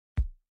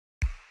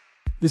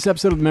This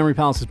episode of The Memory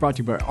Palace is brought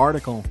to you by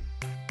Article.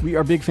 We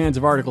are big fans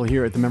of Article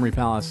here at The Memory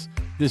Palace.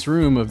 This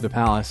room of the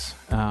palace,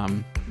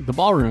 the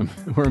ballroom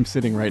where I'm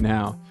sitting right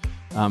now,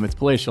 it's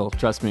palatial,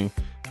 trust me,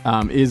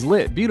 is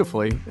lit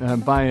beautifully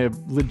by a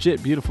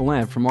legit beautiful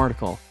lamp from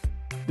Article.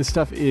 This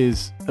stuff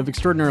is of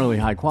extraordinarily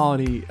high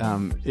quality.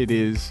 It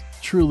is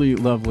truly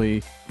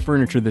lovely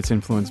furniture that's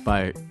influenced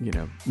by,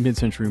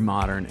 mid-century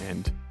modern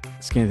and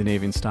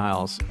Scandinavian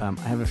styles. I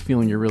have a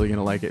feeling you're really going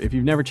to like it. If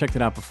you've never checked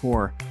it out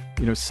before,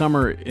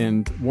 summer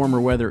and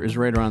warmer weather is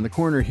right around the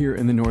corner here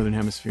in the Northern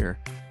Hemisphere.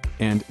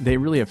 And they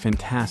really have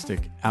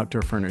fantastic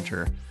outdoor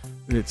furniture.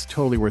 It's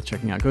totally worth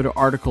checking out. Go to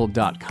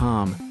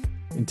article.com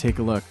and take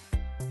a look.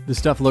 The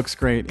stuff looks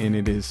great, and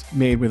it is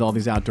made with all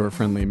these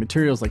outdoor-friendly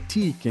materials like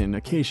teak and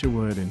acacia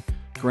wood and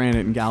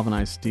granite and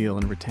galvanized steel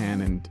and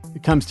rattan. And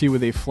it comes to you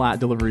with a flat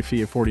delivery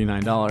fee of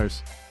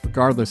 $49,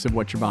 regardless of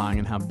what you're buying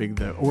and how big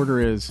the order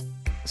is.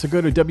 So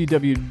go to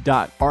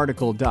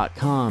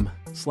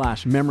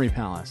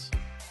www.article.com/memorypalace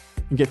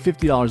and get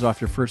 $50 off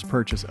your first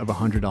purchase of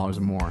 $100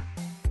 or more.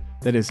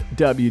 That is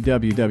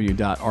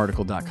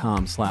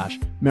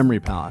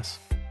www.article.com/memorypalace.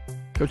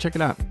 Go check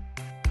it out.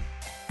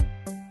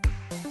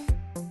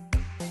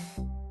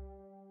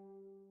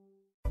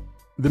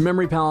 The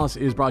Memory Palace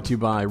is brought to you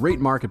by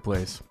Rate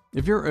Marketplace.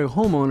 If you're a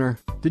homeowner,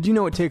 did you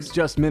know it takes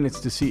just minutes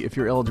to see if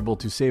you're eligible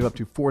to save up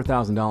to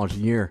 $4,000 a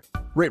year?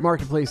 Rate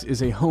Marketplace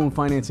is a home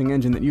financing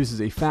engine that uses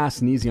a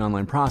fast and easy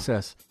online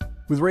process.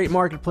 With Rate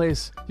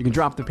Marketplace, you can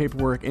drop the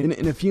paperwork and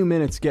in a few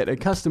minutes get a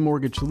custom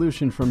mortgage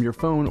solution from your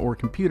phone or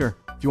computer.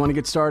 If you want to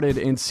get started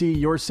and see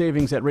your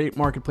savings at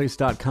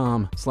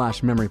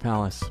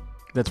ratemarketplace.com/memorypalace.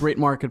 That's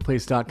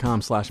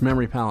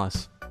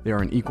ratemarketplace.com/memorypalace. They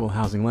are an equal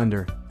housing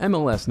lender.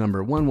 MLS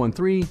number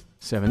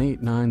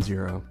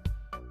 1137890.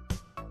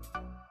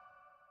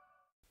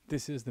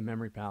 This is the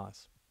Memory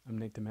Palace. I'm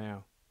Nate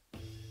DiMeo.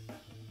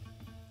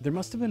 There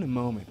must have been a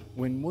moment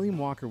when William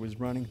Walker was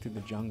running through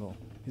the jungle,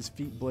 his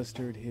feet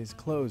blistered, his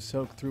clothes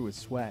soaked through with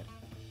sweat,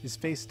 his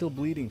face still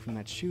bleeding from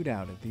that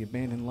shootout at the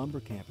abandoned lumber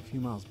camp a few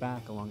miles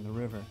back along the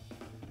river.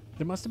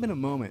 There must have been a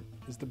moment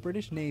as the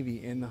British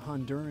Navy and the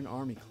Honduran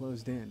Army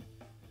closed in,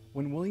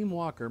 when William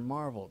Walker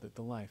marveled at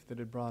the life that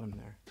had brought him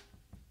there.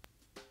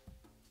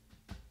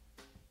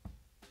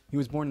 He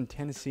was born in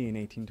Tennessee in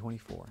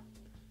 1824,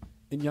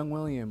 and young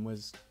William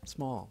was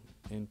small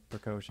and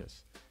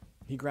precocious.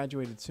 He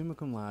graduated summa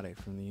cum laude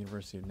from the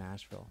University of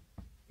Nashville.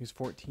 He was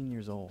 14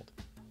 years old.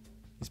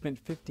 He spent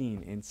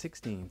 15 and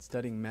 16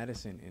 studying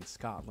medicine in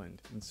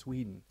Scotland, in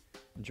Sweden,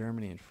 in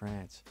Germany, and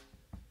France.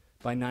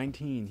 By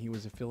 19, he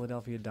was a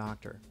Philadelphia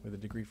doctor with a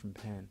degree from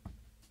Penn.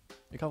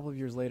 A couple of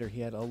years later,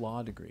 he had a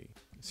law degree.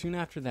 Soon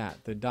after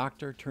that, the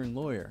doctor turned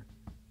lawyer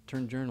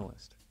turned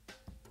journalist.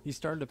 He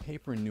started a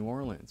paper in New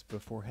Orleans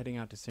before heading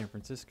out to San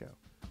Francisco,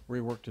 where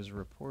he worked as a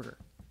reporter,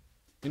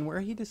 and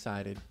where he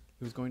decided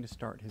he was going to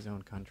start his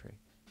own country.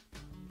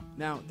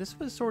 Now, this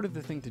was sort of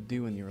the thing to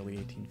do in the early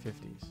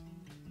 1850s.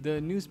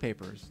 The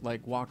newspapers,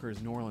 like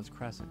Walker's New Orleans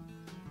Crescent,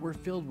 were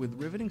filled with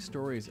riveting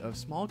stories of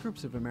small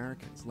groups of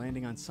Americans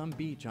landing on some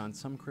beach on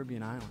some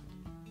Caribbean island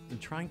and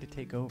trying to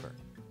take over.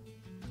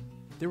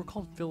 They were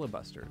called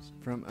filibusters,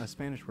 from a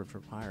Spanish word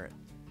for pirate.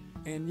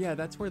 And yeah,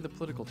 that's where the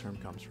political term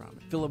comes from.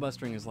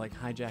 Filibustering is like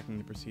hijacking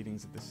the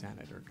proceedings of the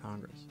Senate or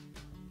Congress.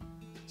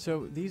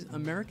 So these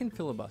American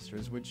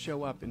filibusters would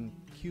show up in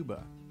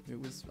Cuba, it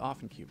was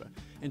often Cuba,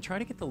 and try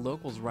to get the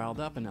locals riled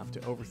up enough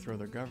to overthrow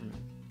their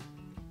government.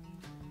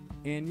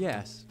 And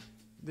yes,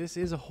 this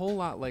is a whole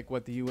lot like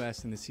what the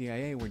US and the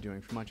CIA were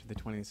doing for much of the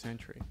 20th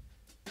century,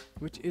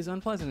 which is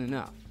unpleasant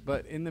enough,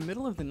 but in the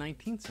middle of the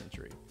 19th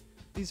century,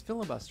 these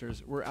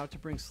filibusters were out to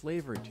bring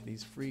slavery to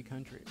these free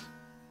countries.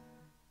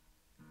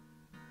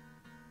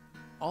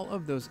 All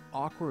of those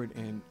awkward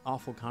and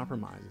awful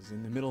compromises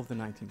in the middle of the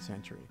 19th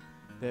century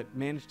that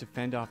managed to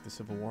fend off the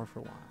Civil War for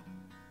a while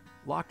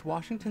locked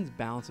Washington's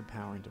balance of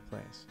power into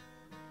place.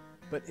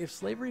 But if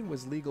slavery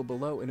was legal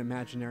below an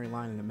imaginary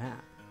line in a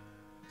map,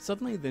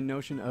 suddenly the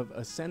notion of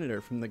a senator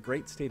from the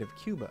great state of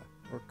Cuba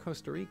or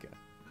Costa Rica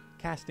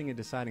casting a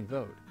deciding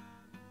vote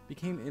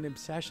became an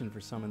obsession for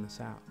some in the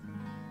South.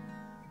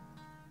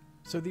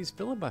 So these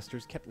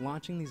filibusters kept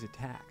launching these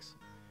attacks,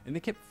 and they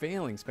kept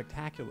failing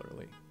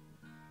spectacularly.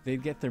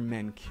 They'd get their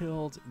men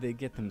killed, they'd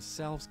get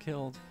themselves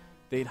killed,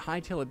 they'd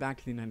hightail it back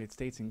to the United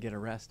States and get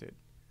arrested.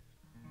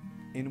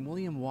 And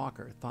William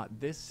Walker thought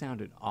this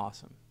sounded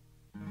awesome.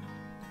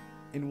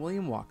 And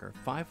William Walker,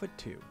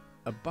 5'2",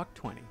 a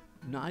 $120,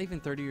 not even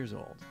 30 years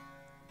old,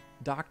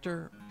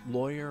 doctor,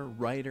 lawyer,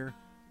 writer,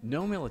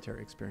 no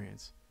military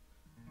experience,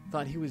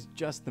 thought he was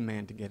just the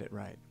man to get it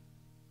right.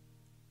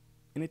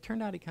 And it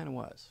turned out he kind of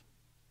was.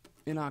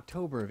 In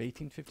October of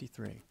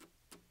 1853,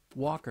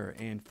 Walker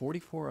and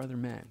 44 other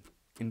men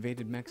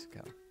invaded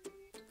Mexico.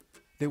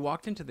 They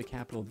walked into the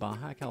capital of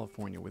Baja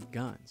California with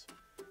guns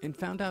and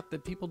found out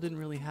that people didn't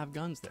really have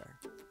guns there.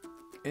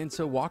 And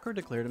so Walker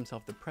declared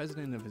himself the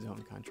president of his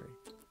own country,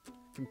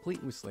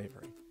 complete with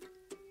slavery.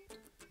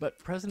 But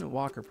President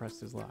Walker pressed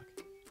his luck.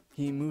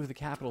 He moved the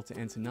capital to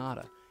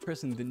Ensenada,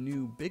 christened the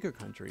new, bigger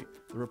country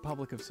the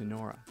Republic of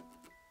Sonora.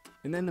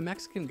 And then the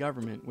Mexican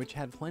government, which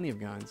had plenty of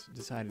guns,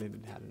 decided it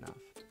had had enough.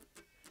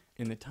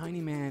 And the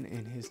tiny man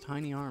and his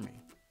tiny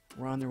army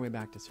were on their way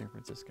back to San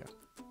Francisco.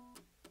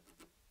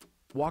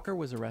 Walker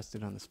was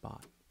arrested on the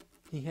spot.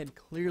 He had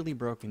clearly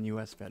broken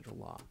U.S. federal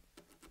law.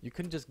 You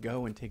couldn't just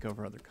go and take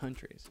over other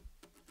countries.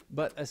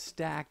 But a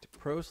stacked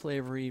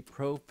pro-slavery,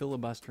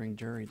 pro-filibustering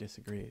jury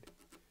disagreed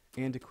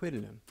and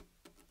acquitted him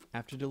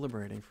after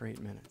deliberating for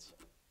 8 minutes.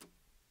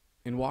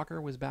 And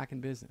Walker was back in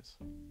business.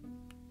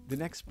 The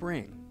next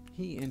spring,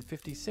 he and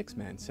 56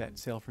 men set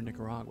sail for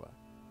Nicaragua.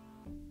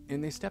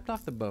 And they stepped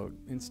off the boat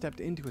and stepped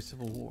into a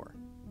civil war.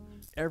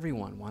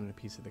 Everyone wanted a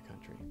piece of the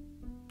country.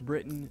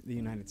 Britain, the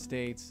United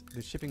States,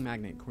 the shipping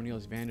magnate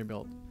Cornelius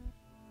Vanderbilt,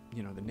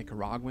 the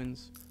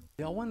Nicaraguans,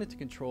 they all wanted to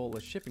control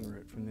a shipping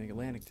route from the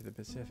Atlantic to the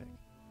Pacific.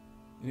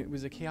 And it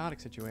was a chaotic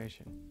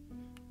situation.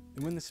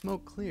 And when the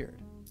smoke cleared,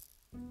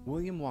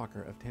 William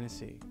Walker of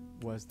Tennessee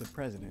was the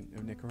president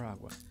of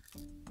Nicaragua.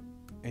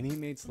 And he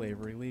made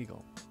slavery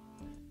legal.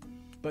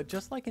 But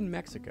just like in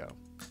Mexico,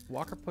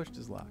 Walker pushed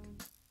his luck.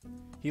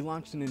 He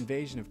launched an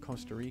invasion of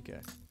Costa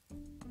Rica.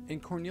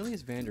 And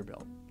Cornelius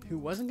Vanderbilt, who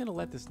wasn't going to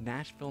let this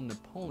Nashville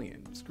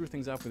Napoleon screw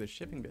things up with his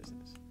shipping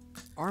business,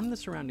 armed the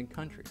surrounding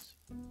countries.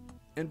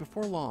 And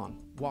before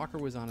long, Walker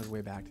was on his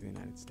way back to the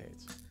United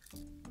States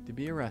to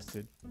be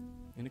arrested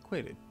and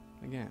acquitted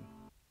again.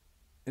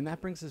 And that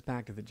brings us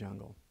back to the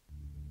jungle.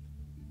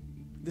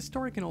 This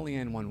story can only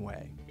end one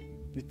way.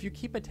 If you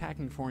keep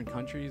attacking foreign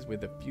countries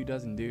with a few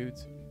dozen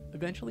dudes,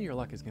 eventually your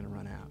luck is going to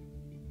run out.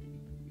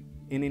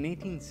 And in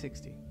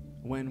 1860,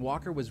 when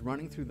Walker was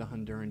running through the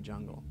Honduran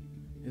jungle,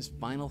 his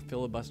final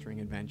filibustering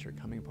adventure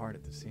coming apart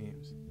at the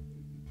seams,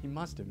 he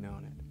must have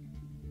known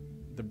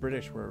it. The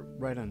British were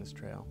right on his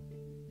trail.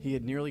 He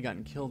had nearly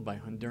gotten killed by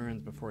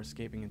Hondurans before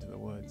escaping into the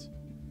woods.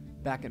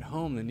 Back at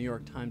home, the New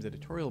York Times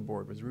editorial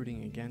board was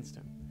rooting against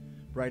him,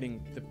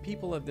 writing, "The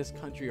people of this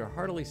country are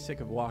heartily sick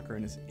of Walker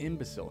and his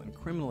imbecile and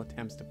criminal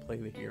attempts to play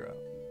the hero."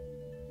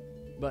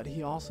 But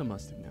he also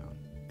must have known,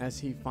 as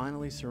he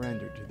finally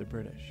surrendered to the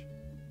British,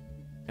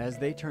 as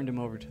they turned him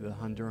over to the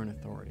Honduran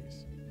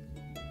authorities,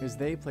 as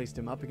they placed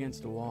him up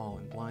against a wall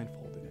and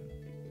blindfolded him,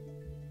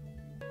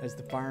 as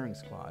the firing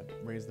squad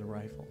raised their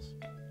rifles,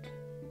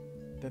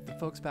 that the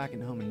folks back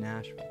at home in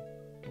Nashville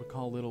would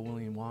call little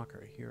William Walker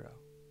a hero.